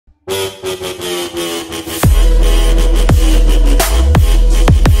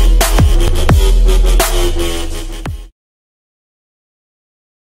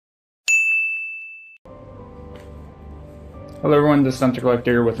Hello everyone, this is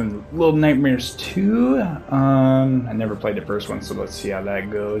Hunter-Collector with Little Nightmares 2. I never played the first one, so let's see how that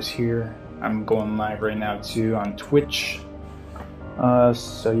goes here. I'm going live right now too on Twitch.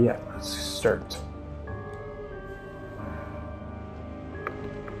 So yeah, let's start.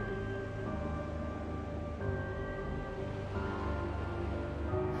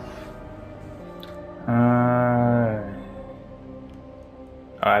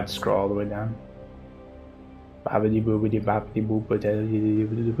 I had to scroll all the way down. There we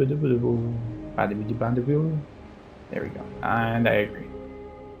go. And I agree.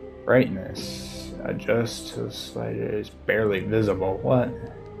 Brightness. Adjust to the slightest. Barely visible. What?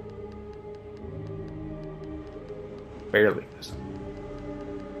 Barely visible.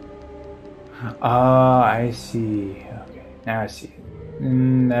 I see. Okay, now I see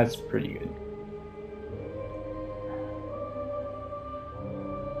it. That's pretty good.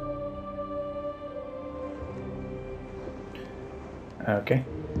 Okay,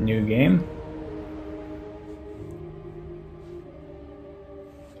 new game.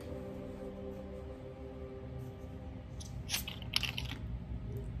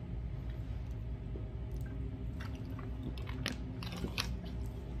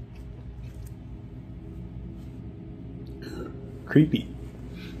 Creepy.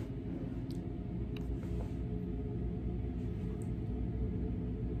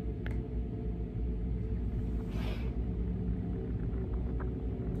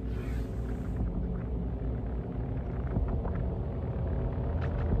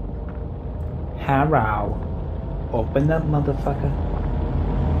 Hello. Open up, motherfucker.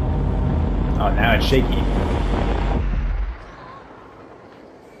 Oh, now it's shaky.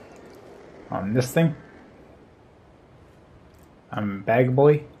 On this thing? I'm bag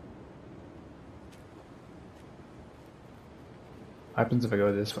boy. What happens if I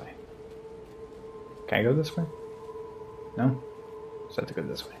go this way? Can I go this way? No? So I have to go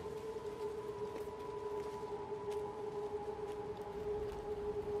this way.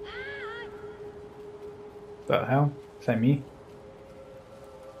 The hell? Is that me?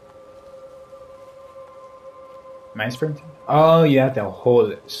 Am I sprinting? Oh, you have to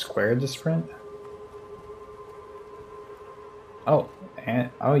hold square to sprint? Oh, and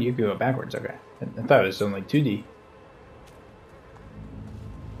oh, you can go backwards. Okay, I thought it was only 2D.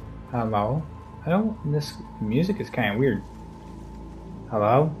 Hello? This music is kind of weird.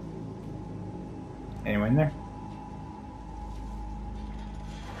 Hello? Anyone in there?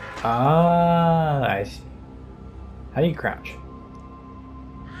 Ah, I see. How do you crouch?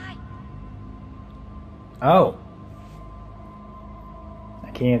 Oh.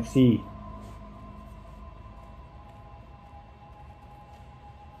 I can't see.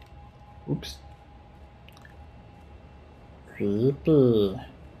 Oops. Creepy.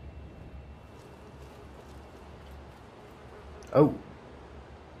 Oh.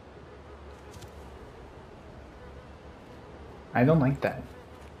 I don't like that.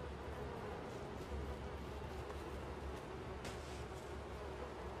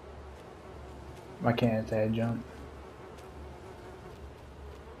 Why can't I jump?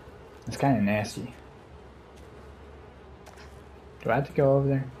 It's kind of nasty. Do I have to go over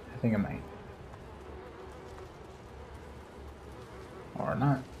there? I think I might. Or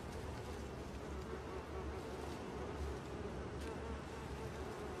not.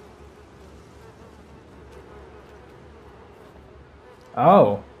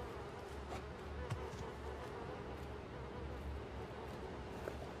 Oh.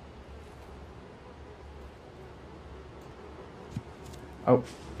 Oh.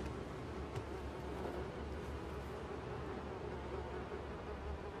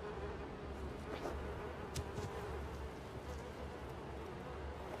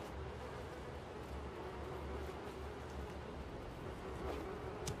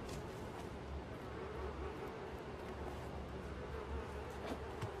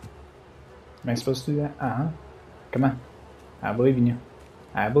 Am I supposed to do that? Uh-huh. Come on. I believe in you.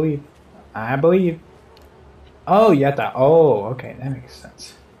 I believe. I believe. Oh, you have to. Oh, okay. That makes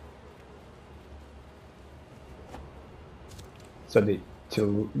sense. So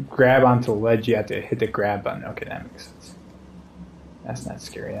to grab onto the ledge, you have to hit the grab button. Okay, that makes sense. That's not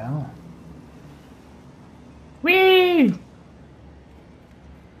scary at all. Whee!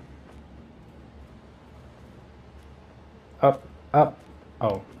 Up, up.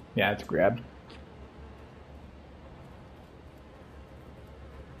 Oh, yeah, it's grabbed.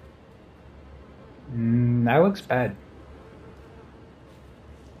 That looks bad.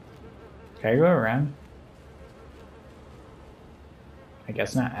 Can I go around? I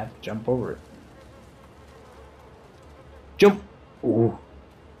guess not. I have to jump over it. Jump! Ooh.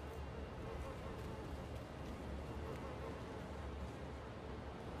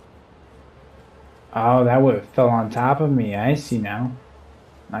 Oh, that would have fell on top of me. I see now.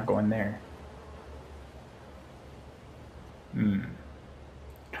 Not going there.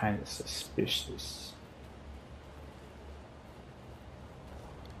 Kind of suspicious.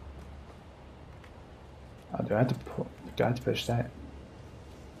 Oh, do I have to pull? Do I have to push that?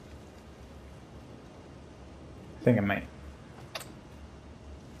 I think I might.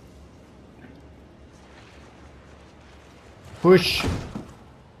 Push.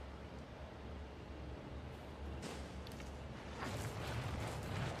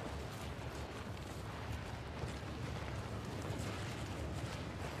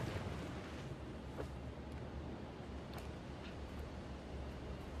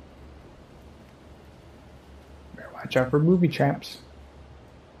 Watch out for booby traps.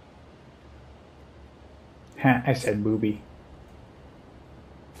 Ha, I said booby.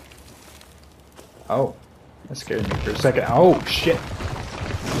 Oh, that scared me for a second. Oh, shit.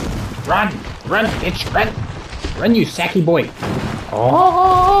 Run! Run, bitch, run! Run, you sacky boy!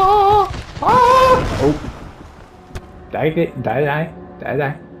 Oh! Oh! Oh! Die.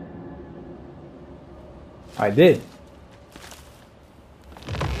 I did.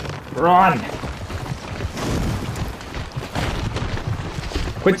 Run!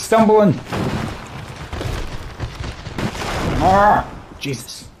 Quit stumbling! Ah!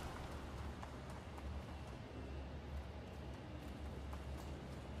 Jesus.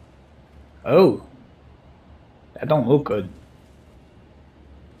 Oh. That don't look good.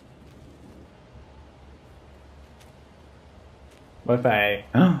 What if I...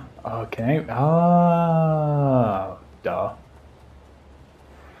 Oh, can I... Oh, duh.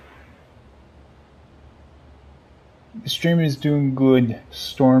 The stream is doing good.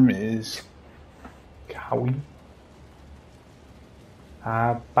 Storm is... Cowie.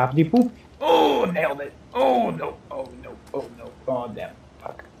 Poppity poop. Oh, nailed it. Oh, no. Oh, no. Oh, no. Oh, damn.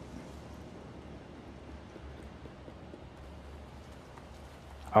 Fuck.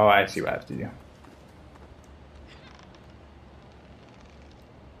 Oh, I see what I have to do.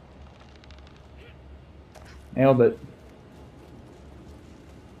 Nailed it.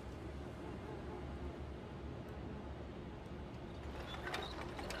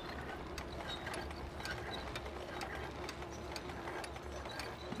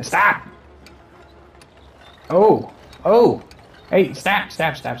 Stop! Oh! Oh! Hey, stop!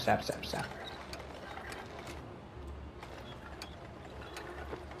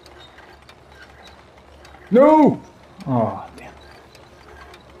 No! Oh, damn.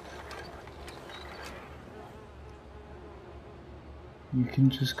 You can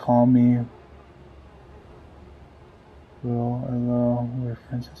just call me Hello, we're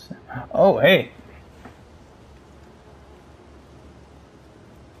friends. Oh, hey!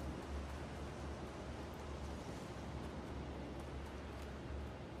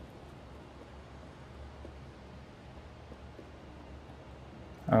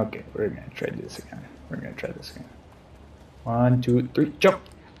 Okay, we're gonna try this again. 1, 2, 3, jump!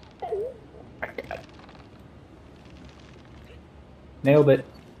 Oh my god. Nailed it.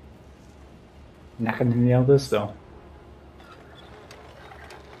 Not gonna nail this though.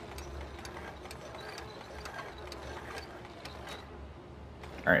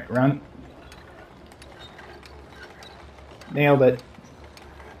 Alright, run. Nailed it.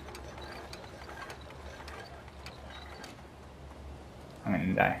 I'm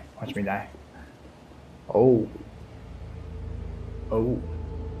gonna die. Watch me die. Oh. Oh.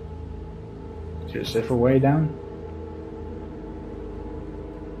 Is there a safer way down?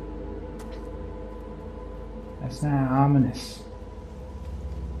 That's not ominous.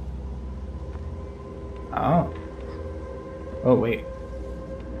 Oh. Oh, wait.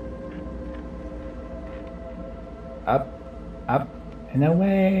 Up, and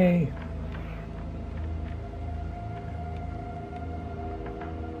away.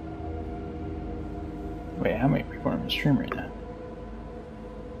 Wait, how many people are on the stream right now?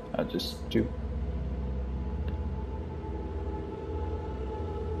 I'll just do.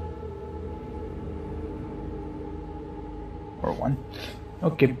 Or 1.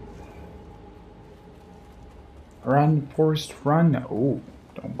 Okay. Run, Forrest, run. Oh,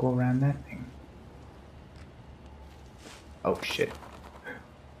 don't go around that thing. Oh shit.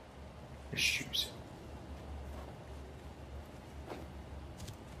 There's shoes.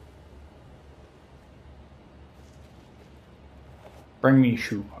 Bring me a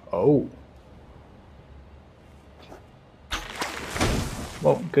shoe. Oh.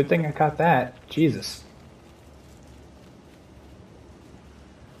 Well, good thing I caught that. Jesus.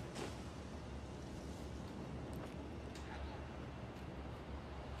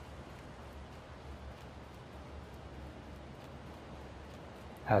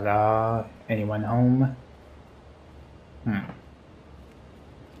 Hello? Anyone home?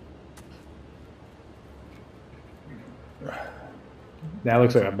 That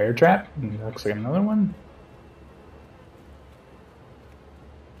looks like a bear trap. That looks like another one.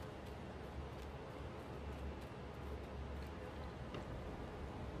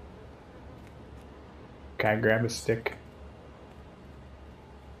 Can I grab a stick?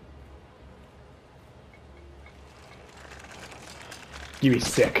 Give me a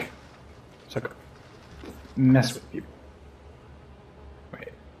stick. It's like mess with people. Wait,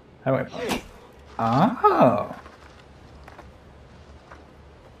 how do I punch? Oh.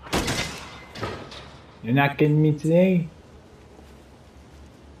 You're not getting me today?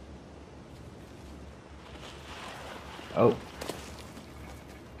 Oh.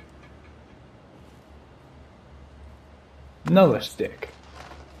 Another stick.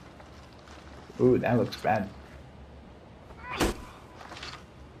 Ooh, that looks bad.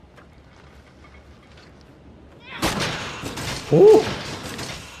 Ooh!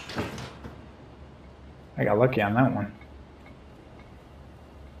 I got lucky on that one.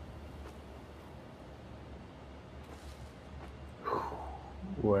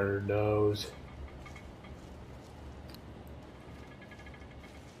 What are those?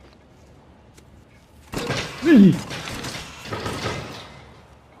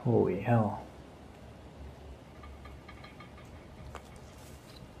 Holy hell.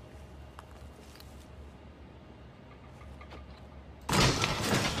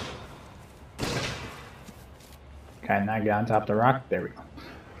 Can I get on top of the rock? There we go.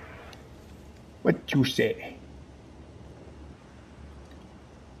 What you say?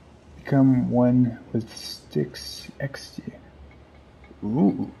 Become one with sticks XD.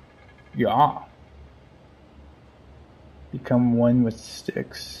 Ooh. Yeah. Become one with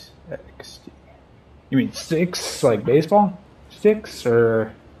sticks XD. You mean sticks like baseball? Sticks?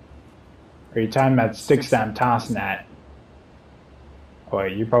 Or are you talking about sticks that I'm tossing at? Boy,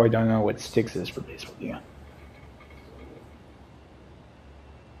 you probably don't know what sticks is for baseball, do you?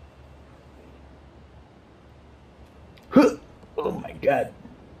 Oh my god.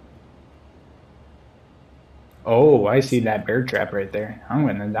 Oh, I see that bear trap right there. I'm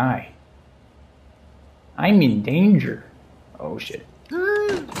gonna die. I'm in danger. Oh shit.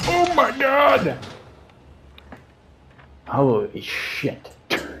 Oh my god! Holy shit.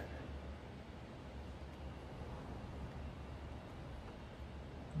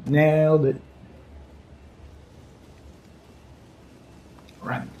 Nailed it.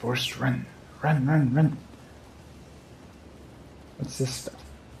 Run, Forrest, run. Run, run, run. What's this stuff?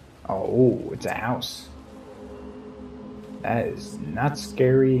 Oh, it's a house. That is not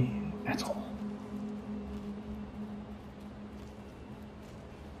scary at all.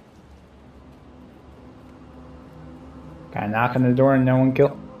 Can I knock on the door and no one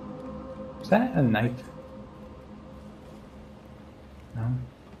kill? Is that a knife? No.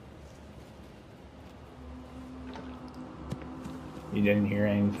 You didn't hear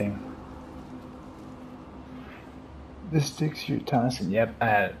anything. The sticks you're tossing. Yep,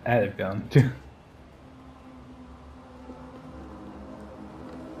 I had a feeling too.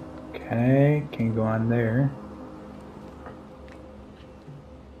 Okay, can go on there.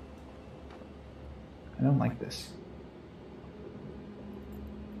 I don't like this.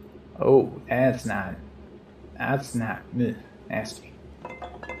 Oh, that's not ugh, nasty.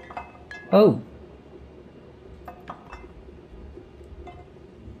 Oh.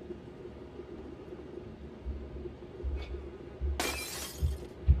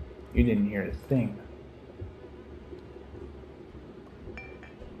 You didn't hear a thing.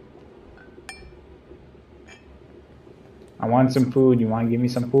 I want some food. You want to give me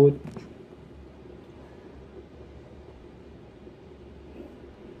some food?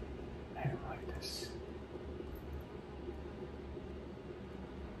 I don't like this.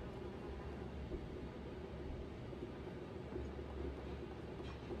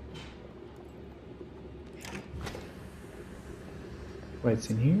 What's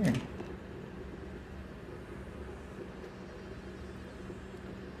in here?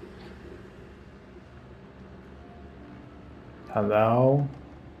 Hello?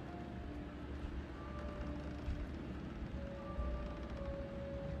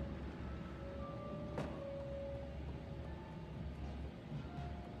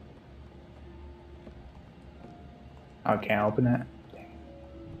 I can't open it.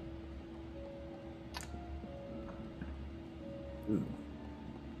 Ooh.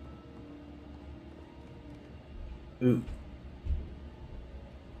 Ooh.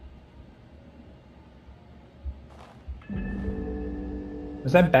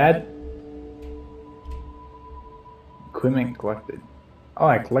 Was that bad? Equipment collected. Oh,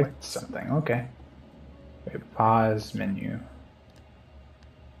 I clicked something. Okay. Wait, pause menu.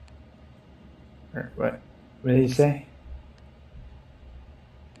 Or what? What did he say?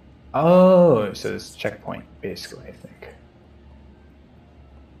 Oh, it says checkpoint, basically, I think.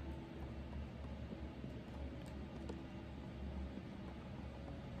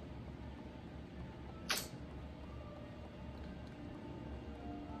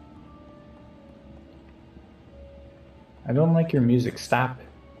 I don't like your music. Stop.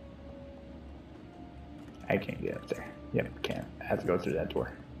 I can't get up there. Yep, can't. I have to go through that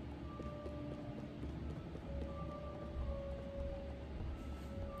door.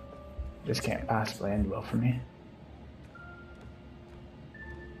 This can't possibly end well for me.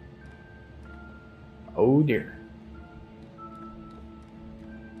 Oh dear.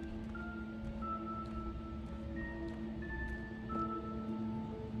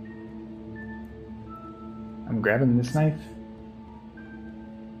 I'm grabbing this knife.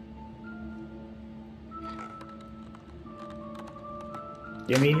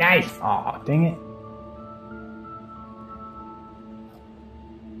 Give me knife! Aw, dang it.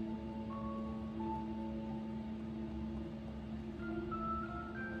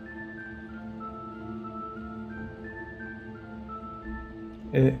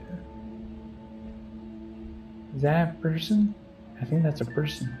 Is that a person? I think that's a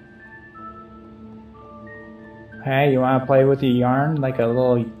person. Hey, you wanna play with your yarn like a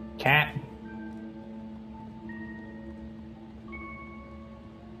little cat?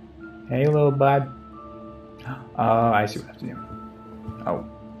 Hey, little bud. Oh, I see what I have to do. Oh.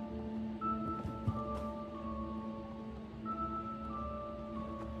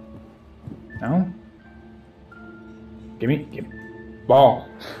 No? Give me. Ball.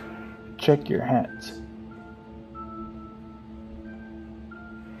 Check your hats.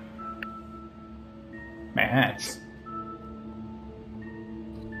 My hats.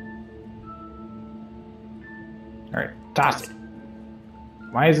 Alright, toss it.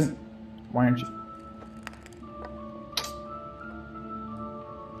 Why aren't you?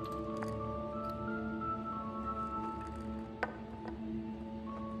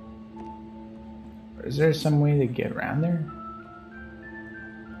 Is there some way to get around there?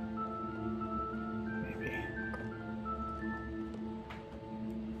 Maybe.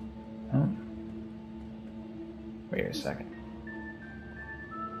 Oh. Wait a second.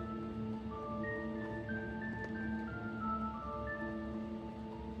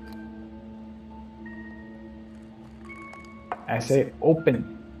 I say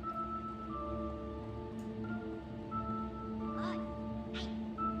open.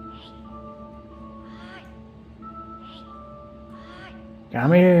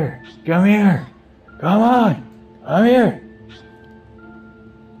 Come here. Come here. Come on. Come here.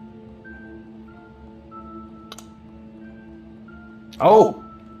 Oh.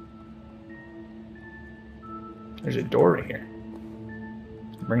 There's a door right here.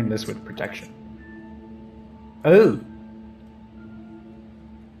 I'm bringing this with protection. Oh.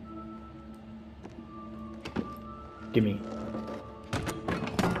 Give me.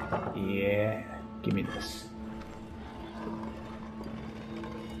 Yeah. Give me this.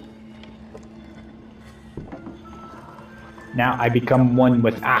 Now I become one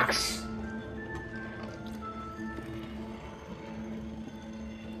with axe.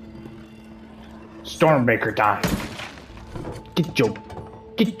 Stormbreaker time. Get your.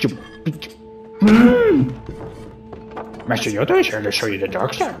 Master Yoda is here to show you the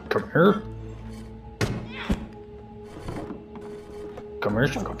dark side. Come here. Come here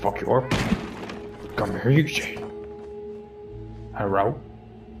so I can fuck you up. Come here, you say. Hello?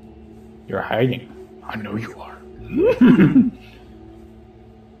 You're hiding. I know you are.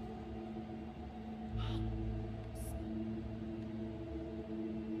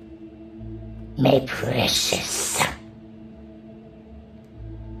 My precious.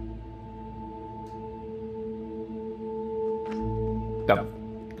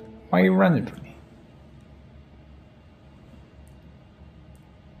 Why are you running from me?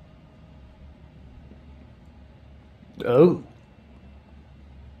 Oh.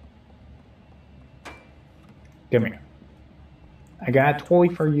 Come here. I got a toy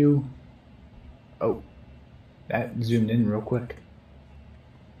for you. Oh. That zoomed in real quick.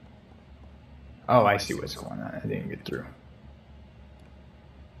 Oh, I see what's going on. I didn't get through.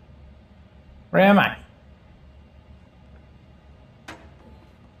 Where am I?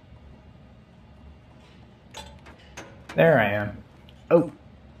 There I am. Oh.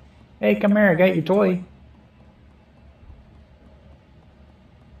 Hey, come here. I got your toy.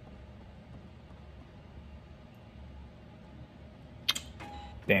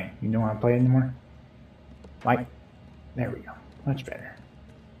 Dang, you don't want to play anymore? Like, there we go. Much better.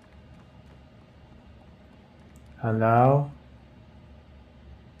 Hello?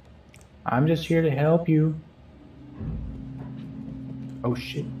 I'm just here to help you. Oh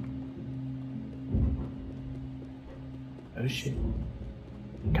shit. Oh shit.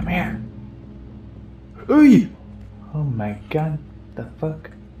 Come here. Ooh! Oh my god. The fuck?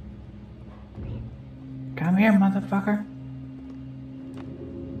 Come here, motherfucker.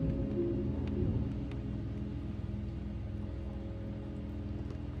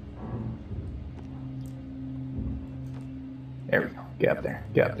 There we go. Get up there.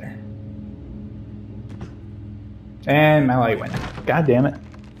 Get up there. And my light went out. God damn it.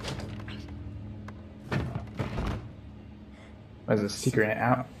 There's a secret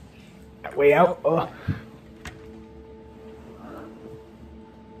out. Way out. Oh.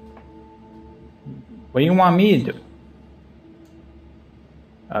 What do you want me to do?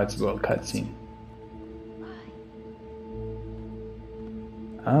 Oh, it's a little cutscene.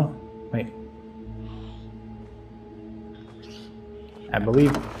 Oh, wait. I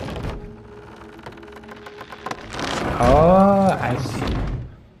believe. Oh, I see.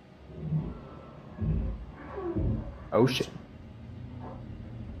 Oh shit.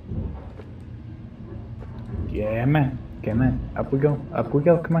 Yeah, man. Okay, man. Up we go. Up we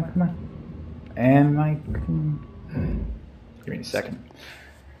go. Come on, come on. And my... Give me a second.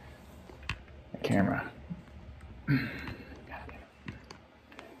 The camera. God damn it.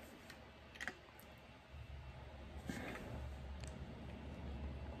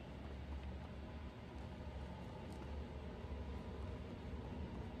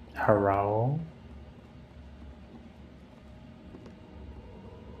 Hello?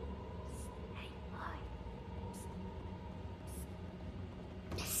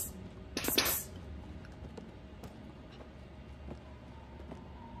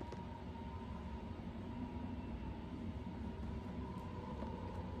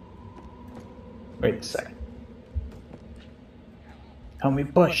 Wait a second. Help me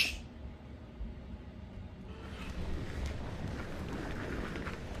push.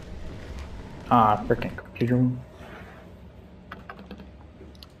 Ah, freaking computer.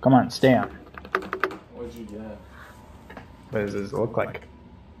 Come on, stay on. What'd you get? What does this look like?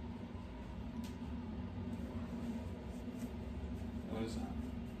 What is that?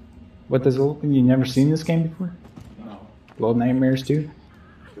 What does it look like? You never seen this game before? No. Little Nightmares 2?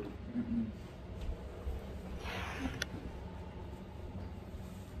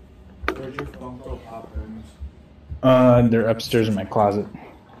 Where'd your Funko Pop rings? They're upstairs in my closet.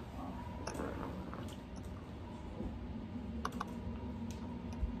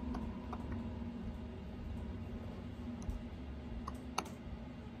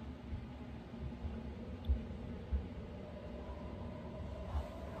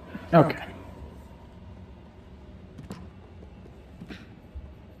 Okay.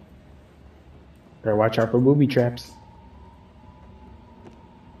 Better watch out for booby traps.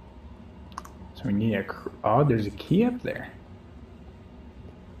 So we need a... Oh, there's a key up there.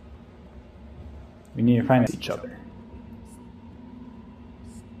 We need to find each other.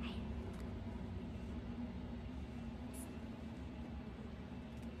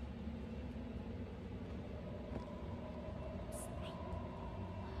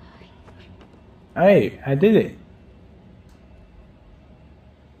 Hey, I did it.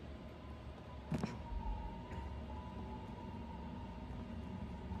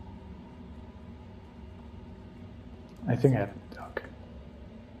 I think I have to duck.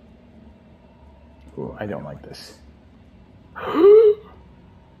 Ooh, I don't like this. I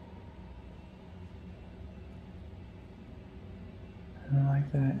don't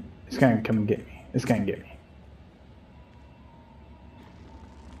like that. It's gonna come and get me. It's gonna get me.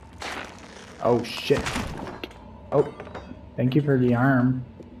 Oh shit. Oh, thank you for the arm.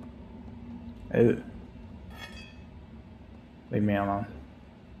 Leave me alone.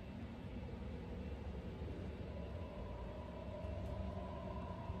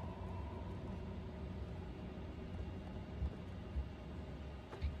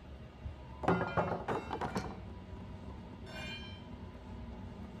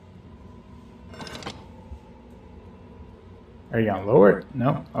 Are you gonna lower it?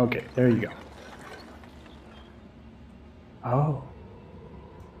 No? Okay, there you go. Oh.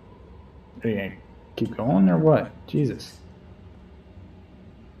 Are you gonna keep going or what? Jesus.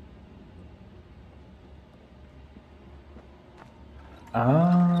 Oh,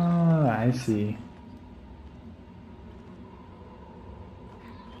 I see.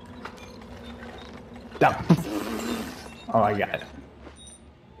 Stop. Oh, I got it.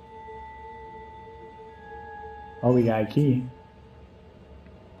 Oh, we got a key.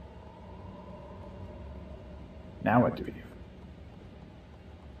 Now what do we do?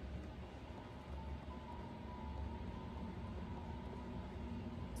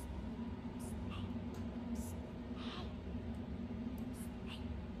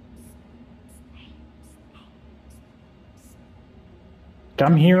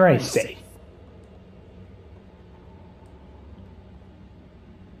 Come here, I say.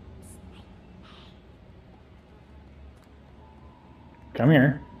 Come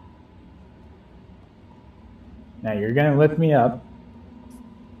here. Now you're gonna lift me up.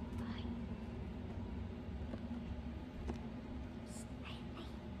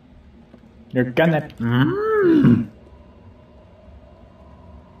 You're gonna...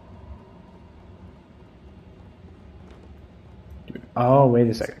 Oh, wait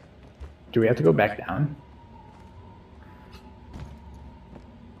a second. Do we have to go back down?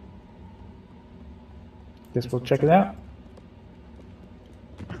 Guess we'll check it out.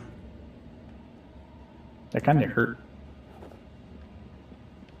 That kind of hurt.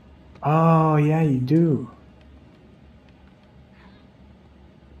 Oh, yeah, you do.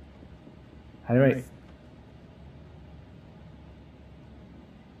 How do I...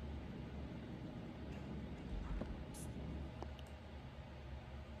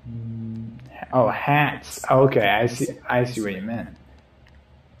 Oh, hats. Okay, I see what you meant.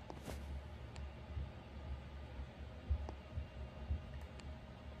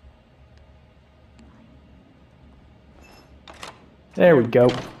 There we go.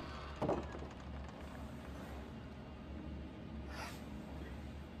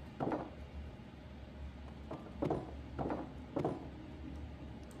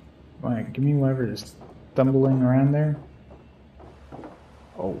 Alright, give me whatever is stumbling around there.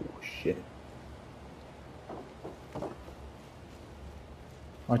 Oh, shit.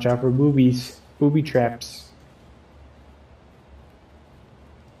 Watch out for boobies. Booby traps.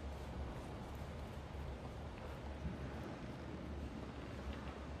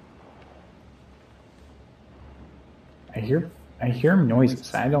 I hear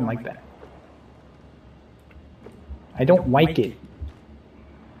noises. I don't like that. I don't like it.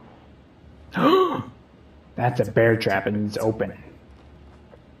 That's a bear trap and it's open.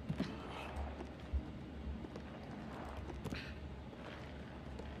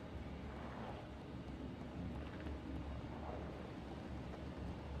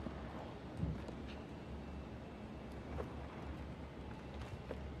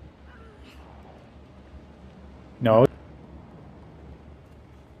 No.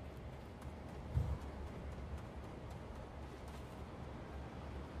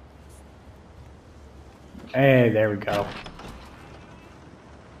 Hey, there we go.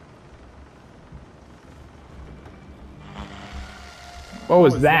 What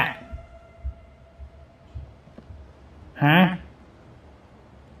was that? Huh?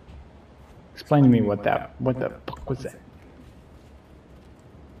 Explain to me what the fuck was that?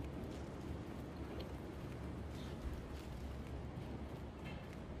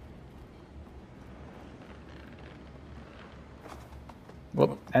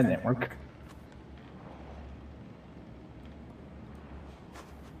 Well, that didn't work.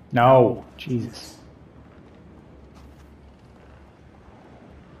 No, Jesus.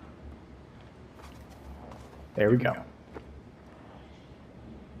 There we go.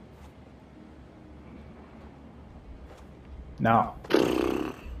 No.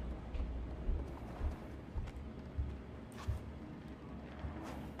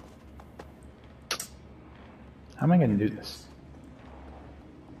 How am I going to do this?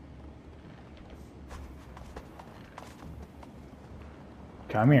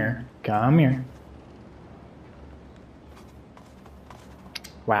 Come here. Come here.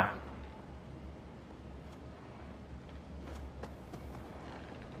 Wow.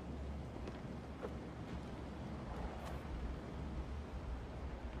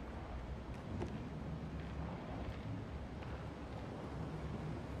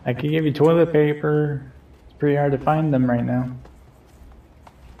 I could give you toilet paper. It's pretty hard to find them right now.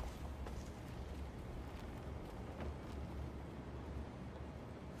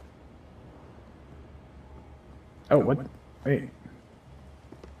 Oh, what? Wait.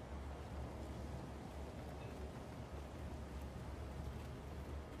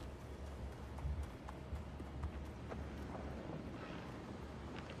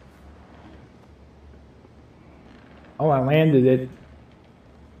 Oh, I landed it.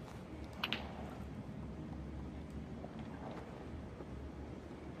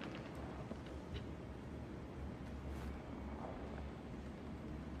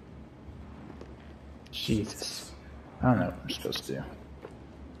 Jesus. I don't know what I'm supposed to do.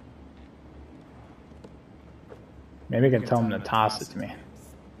 Maybe I can tell him to toss it to me.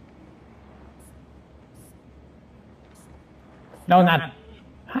 No, not.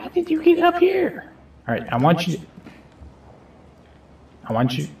 How did you get up here? Alright, I want you.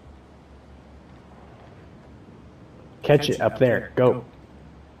 Catch it up there. Go.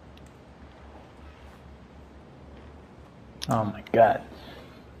 Oh my God.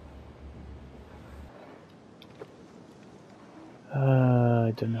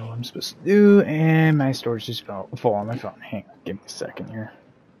 I don't know what I'm supposed to do, and my storage just fell full on my phone. Hang on, give me a second here.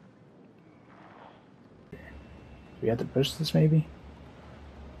 We have to push this, maybe?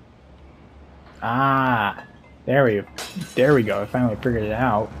 Ah, there we go. I finally figured it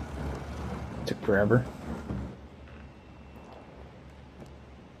out. Took forever.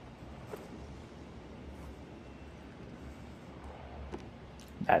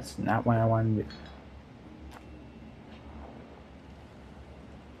 That's not what I wanted to do.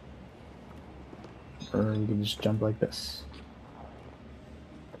 Or we can just jump like this.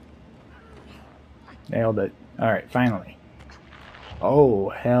 Nailed it. Alright, finally. Oh,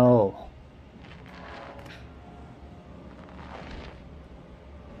 hell.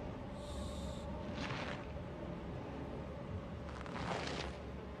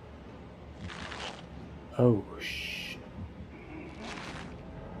 Oh, shit.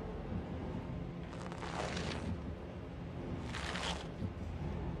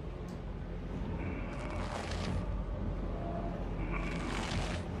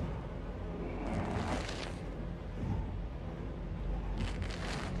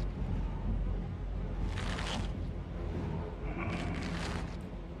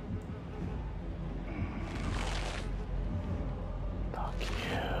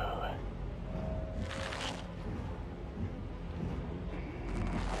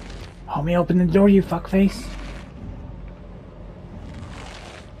 Help me open the door, you fuckface.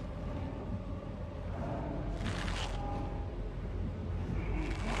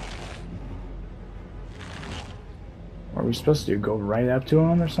 What are we supposed to do? Go right up to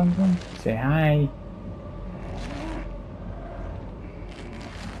him or something? Say hi.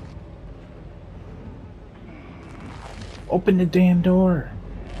 Open the damn door.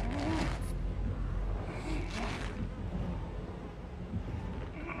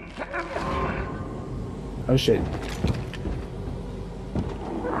 Oh shit.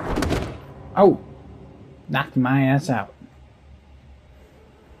 Oh! Knocked my ass out.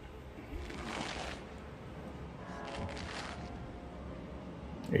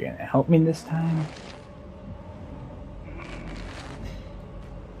 Are you gonna help me this time?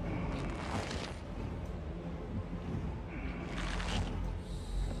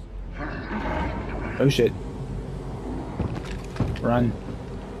 Oh shit. Run.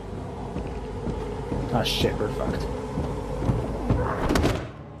 Oh shit, we're fucked.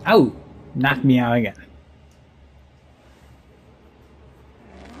 Oh! Knocked me out again.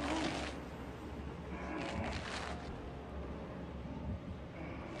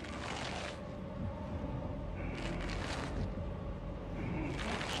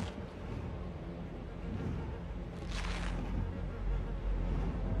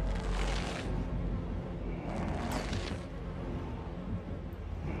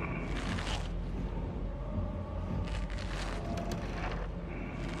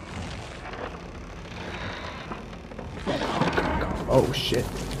 Oh shit.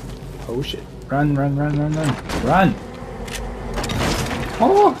 Oh shit. Run, run, run, run, run. Run!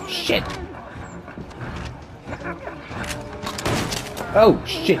 Oh shit! Oh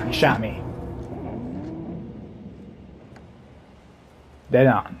shit, you shot me. Dead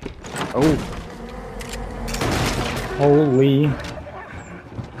on. Oh. Holy.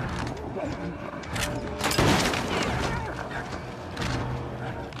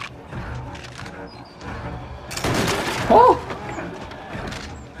 Oh!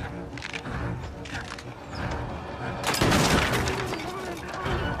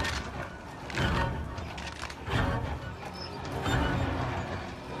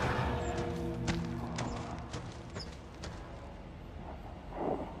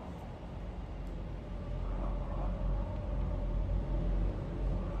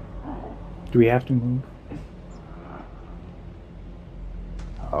 Do we have to move?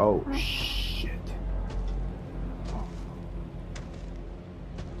 Oh shit.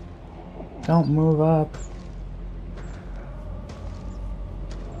 Don't move up.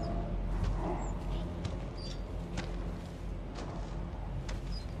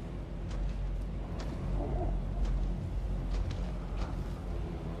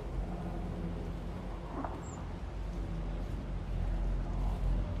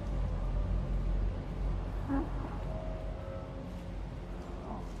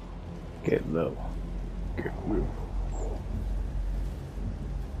 Get low. Get low.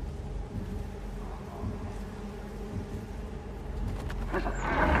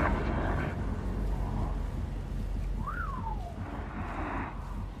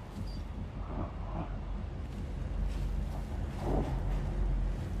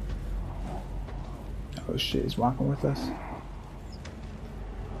 Oh shit, he's walking with us.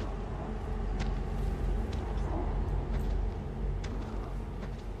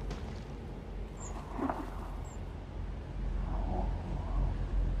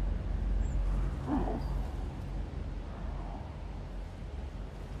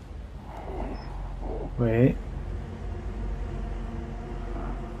 Wait.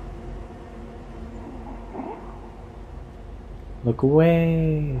 Look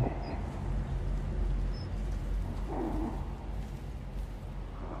away.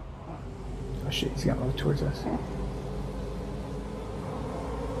 Oh shit, he's gonna look towards us.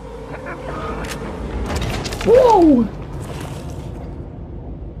 Whoa!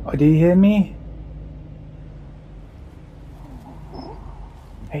 Oh, did he hit me?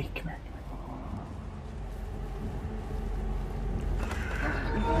 Hey, come here,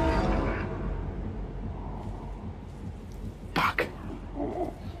 Fuck.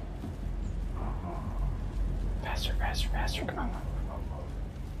 Faster, faster, faster, come on.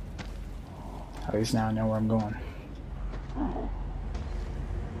 At least now I know where I'm going.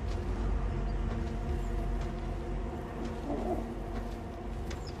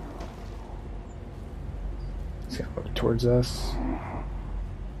 He's gonna look towards us.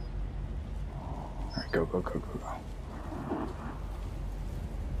 Alright, go, go, go, go, go.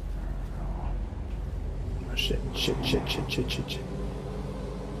 Oh shit, shit, shit, shit, shit, shit, shit.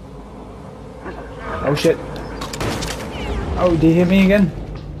 Oh shit. Oh, did he hit me again?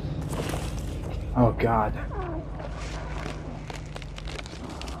 Oh god.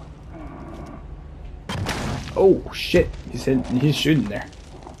 Oh shit, he's shooting there.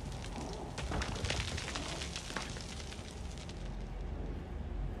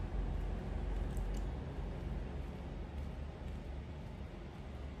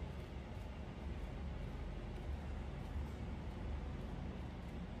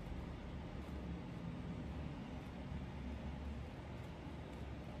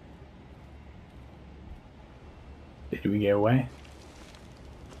 Did we get away?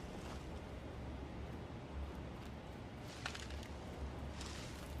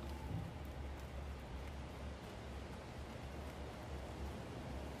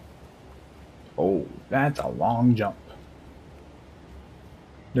 Oh, that's a long jump.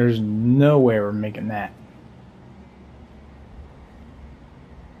 There's no way we're making that.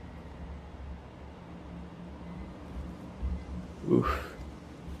 Oof.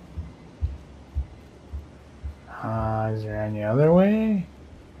 Is there any other way?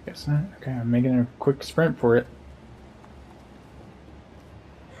 Guess not. Okay, I'm making a quick sprint for it.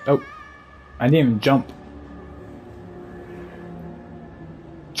 Oh, I didn't even jump.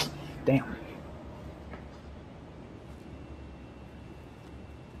 Damn.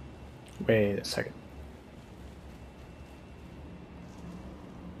 Wait a second.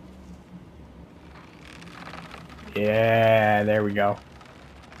 Yeah, there we go.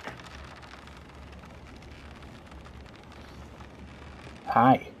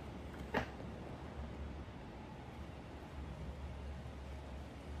 Hi.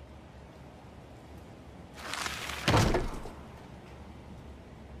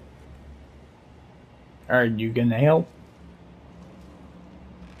 Are you gonna help?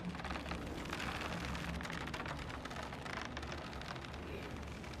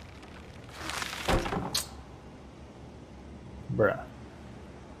 Bruh.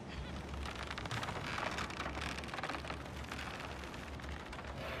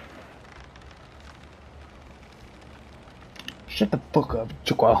 Shut the fuck up,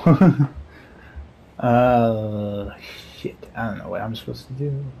 Chihuahua. Shit. I don't know what I'm supposed to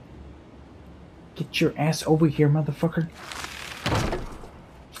do. Get your ass over here, motherfucker.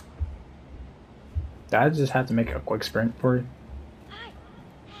 Did I just have to make a quick sprint for you?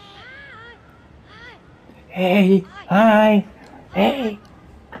 Hey, hi, hey.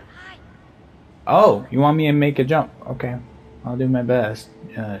 Oh, you want me to make a jump? Okay, I'll do my best.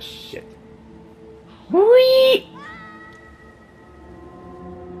 Shit. Whee!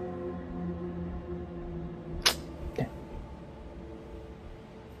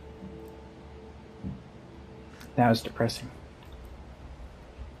 That was depressing.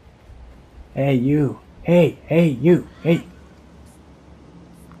 Hey, you. Hey, hey, you. Hey.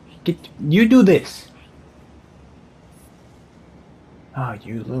 You do this. Oh,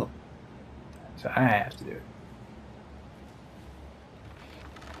 you little. So I have to do it.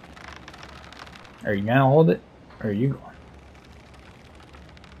 Are you gonna hold it? Or are you going?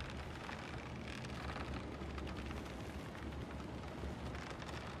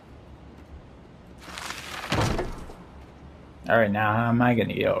 Alright, now how am I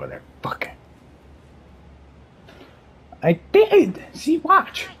gonna get over there? Fuck. I did! See,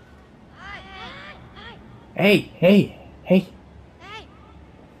 watch! Hey, hey, hey.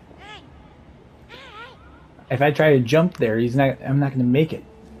 If I try to jump there, I'm not gonna make it.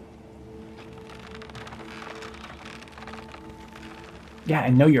 Yeah, I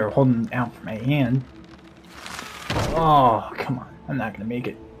know you're holding out for my hand. Oh, come on. I'm not gonna make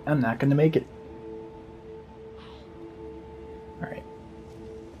it. I'm not gonna make it.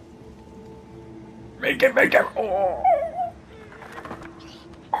 make it. Oh.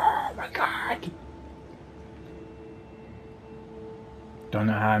 Oh my god. Don't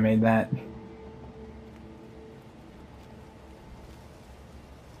know how I made that.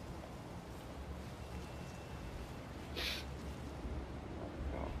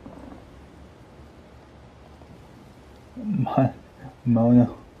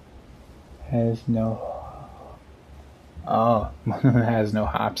 Mono has no. Oh, Mono has no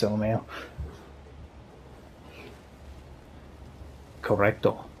hops, LMAO.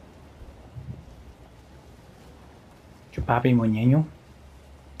 Correcto. Chupapi Muñeño.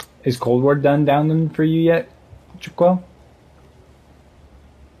 Is Cold War done down for you yet, Chuquel?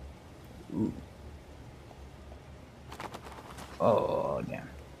 Oh, damn.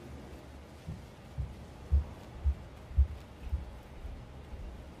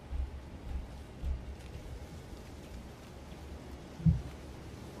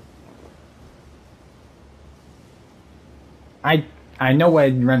 I know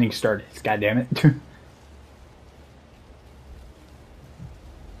when running started, goddammit.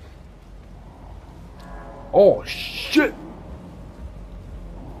 Oh shit!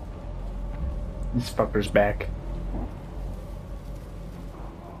 This fucker's back.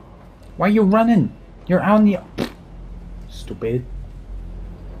 Why are you running? You're out in the... Stupid.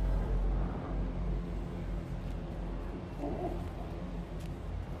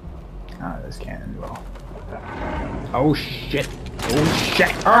 Ah, this cannon well. Oh shit! Oh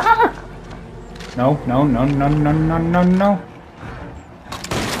shit! Ah! No, no, no, no, no, no, no, no.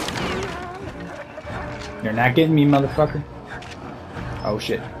 You're not getting me, motherfucker. Oh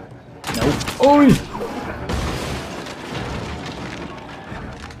shit. Nope. Oi!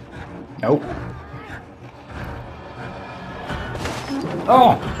 Nope.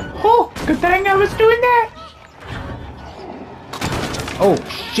 Oh! Oh! Good thing I was doing that! Oh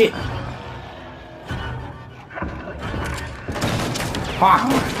shit! Ha!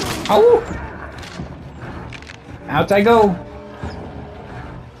 Oh! Out I go!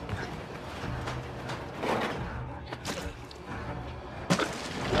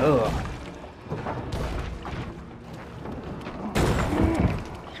 Ugh.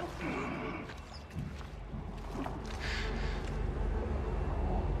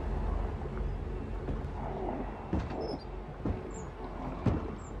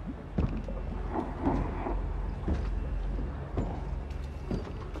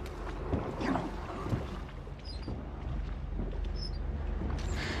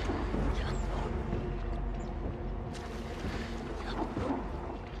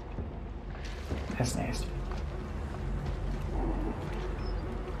 That's nasty.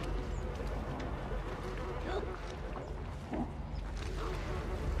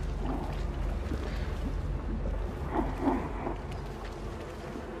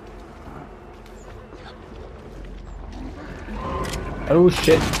 Oh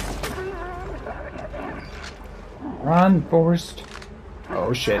shit. Run, Forrest.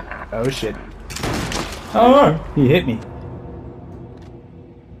 Oh shit. Oh shit. Oh, he hit me.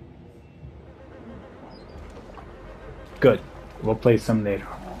 Good. We'll play some later.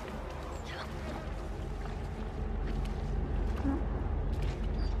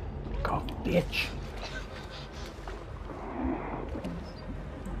 Go, bitch.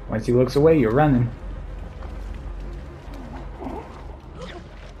 Once he looks away, you're running.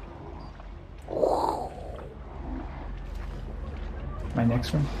 My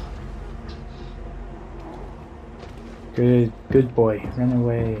next one. Good boy. Run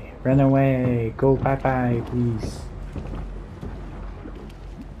away. Run away. Go bye-bye, please.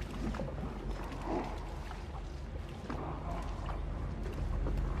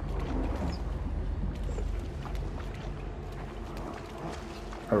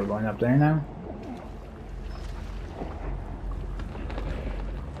 Are we going up there now?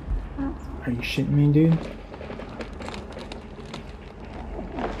 Are you shitting me, dude?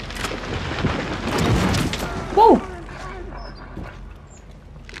 Whoa!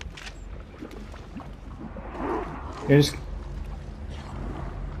 There's...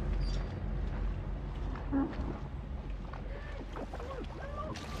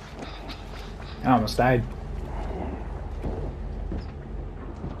 I almost died.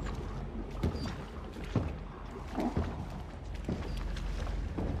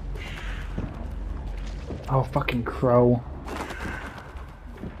 Oh, fucking crow.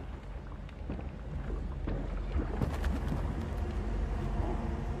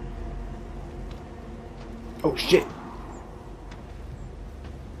 Oh, shit.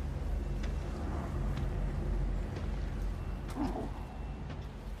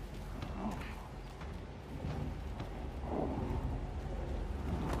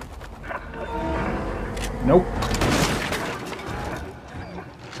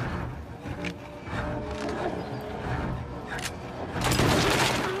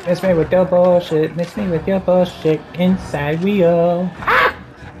 Miss me with your bullshit. Miss me with your bullshit. Inside wheel. Ah!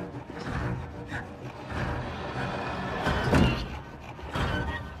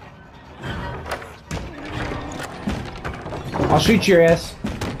 I'll shoot your ass.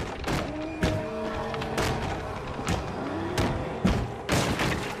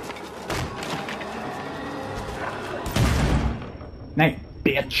 Night,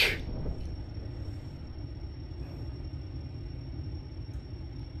 bitch.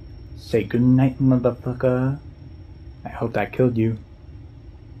 Say goodnight, motherfucker. I hope that killed you.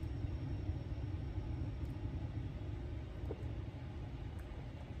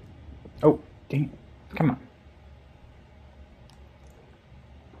 Oh, dang it. Come on.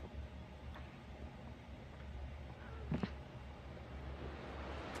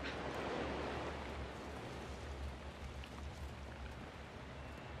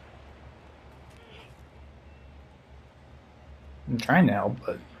 I'm trying to help,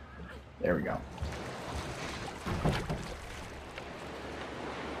 but there we go.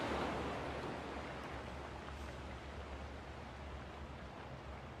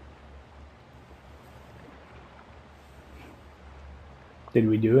 Did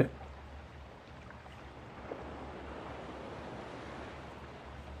we do it?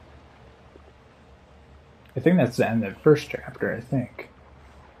 I think that's the end of the first chapter, I think.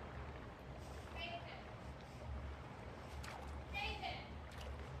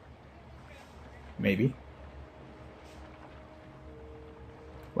 Maybe.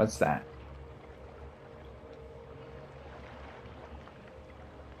 What's that?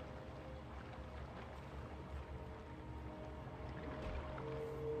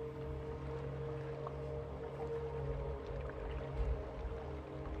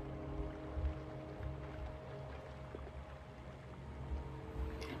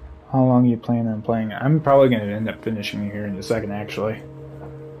 How long you plan on playing? I'm probably going to end up finishing here in a second, actually.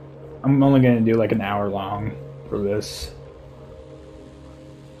 I'm only going to do like an hour long for this.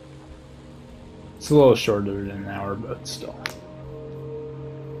 It's a little shorter than an hour, but still.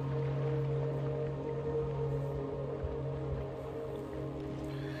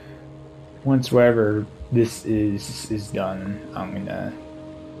 Once whatever this is done, I'm going to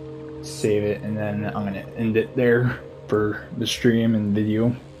save it, and then I'm going to end it there for the stream and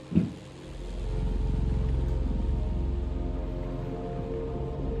video.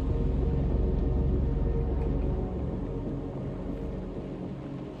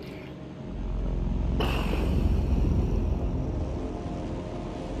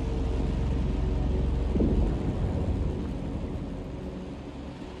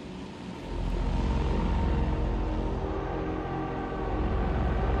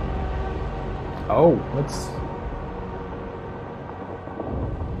 Oh, what's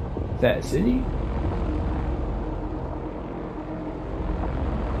that, a city?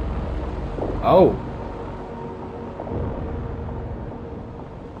 Oh.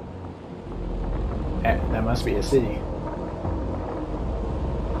 That must be a city.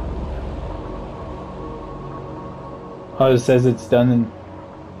 Oh, it says it's done in...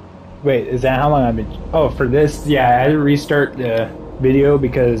 Wait, is that how long I've been... Oh, for this? Yeah, I had to restart the video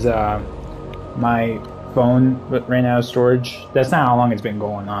because my phone ran out of storage. That's not how long it's been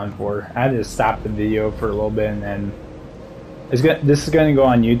going on for. I had to stop the video for a little bit, and then this is going to go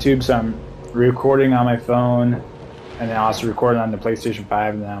on YouTube, so I'm recording on my phone, and then also recording on the PlayStation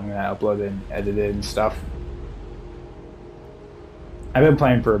 5, and then I'm going to upload it and edit it and stuff. I've been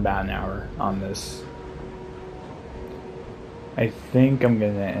playing for about an hour on this. I think I'm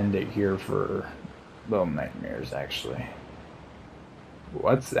going to end it here for Little Nightmares, actually.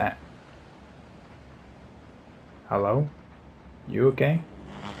 What's that? Hello? You okay?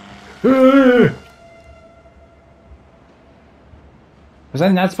 Was I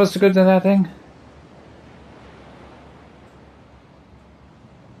not supposed to go to that thing?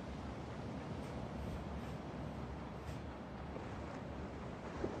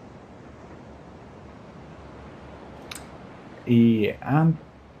 Yeah,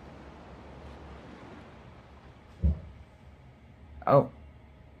 Oh.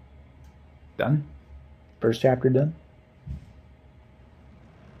 Done? First chapter done?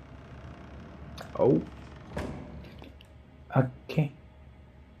 Oh. Okay.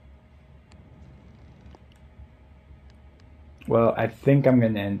 Well, I think I'm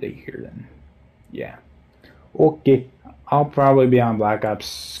going to end it here then. Yeah. Okay. I'll probably be on Black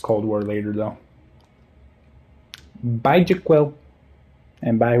Ops Cold War later though. Bye, Jaquil.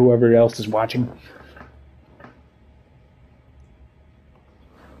 And bye, whoever else is watching.